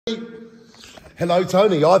Hello,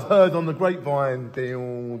 Tony. I've heard on the grapevine. I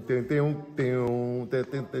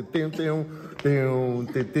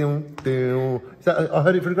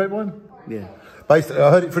heard it through the grapevine? Yeah. Basically, I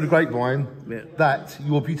heard it through the grapevine that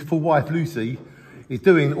your beautiful wife, Lucy, is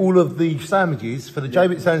doing all of the sandwiches for the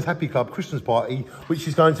Jaywick Sands Happy Club Christmas party, which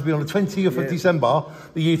is going to be on the 20th of December,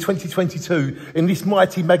 the year 2022, in this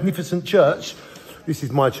mighty, magnificent church. This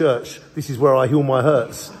is my church. This is where I heal my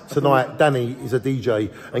hurts. Tonight, Danny is a DJ.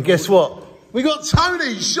 And guess what? We got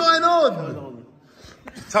Tony. Shine on.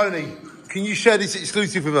 Tony, can you share this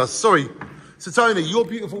exclusive with us? Sorry. So, Tony, your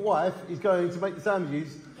beautiful wife is going to make the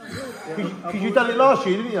sandwiches. Because you done it last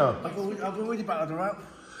year, didn't you? I've already battered her out.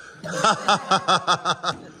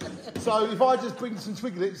 So if I just bring some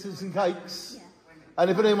twiglets and some cakes,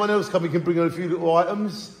 and if anyone else comes, we can bring in a few little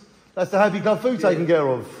items. That's the Happy Club food taken care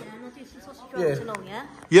of. Yeah, and I'll do some sausage rolls along, yeah?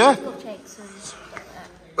 Yeah? Milk shakes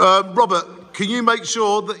and... Robert, can you make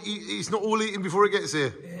sure that it's not all eaten before it gets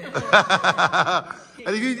here?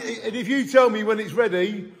 and if you tell me when it's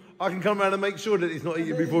ready, I can come around and make sure that it's not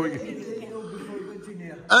eaten before it gets here.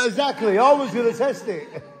 Exactly, I was going to test it.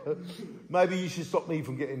 Maybe you should stop me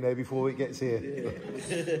from getting there before it gets here.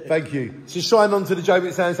 Thank you. So shine on to the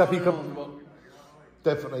Jaywick Sands Happy Club.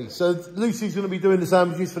 Definitely. So Lucy's going to be doing the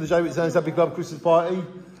sandwiches for the Jaywick Sands Happy Club Christmas party.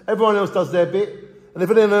 Everyone else does their bit. And if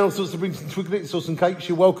anyone else wants to bring some twiglets or some cakes,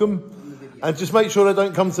 you're welcome. And just make sure they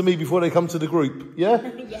don't come to me before they come to the group. Yeah?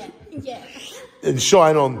 Yeah. And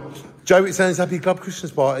shine on. Jaywick Sands Happy Club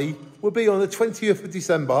Christmas party will be on the 20th of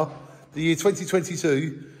December, the year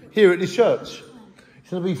 2022, here at this church. It's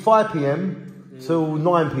going to be 5 p.m. till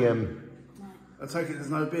 9 p.m. I take it there's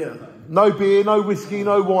no beer? No beer, no whiskey,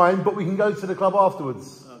 no wine, but we can go to the club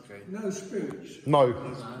afterwards. Okay. No spirits? No.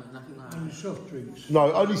 Only soft drinks?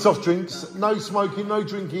 No, only soft drinks. No smoking, no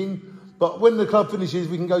drinking. But when the club finishes,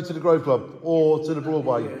 we can go to the Grove Club or to the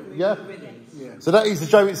Broadway. Yeah? So that is the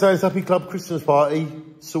Jaywick Sands Happy Club Christmas party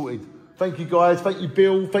sorted. Thank you, guys. Thank you,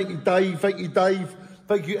 Bill. Thank you, Dave. Thank you, Dave.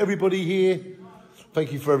 Thank you, everybody here.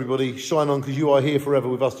 Thank you for everybody. Shine on, because you are here forever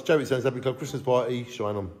with us. Jaywick Sands Happy Club Christmas party.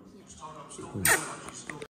 Shine on.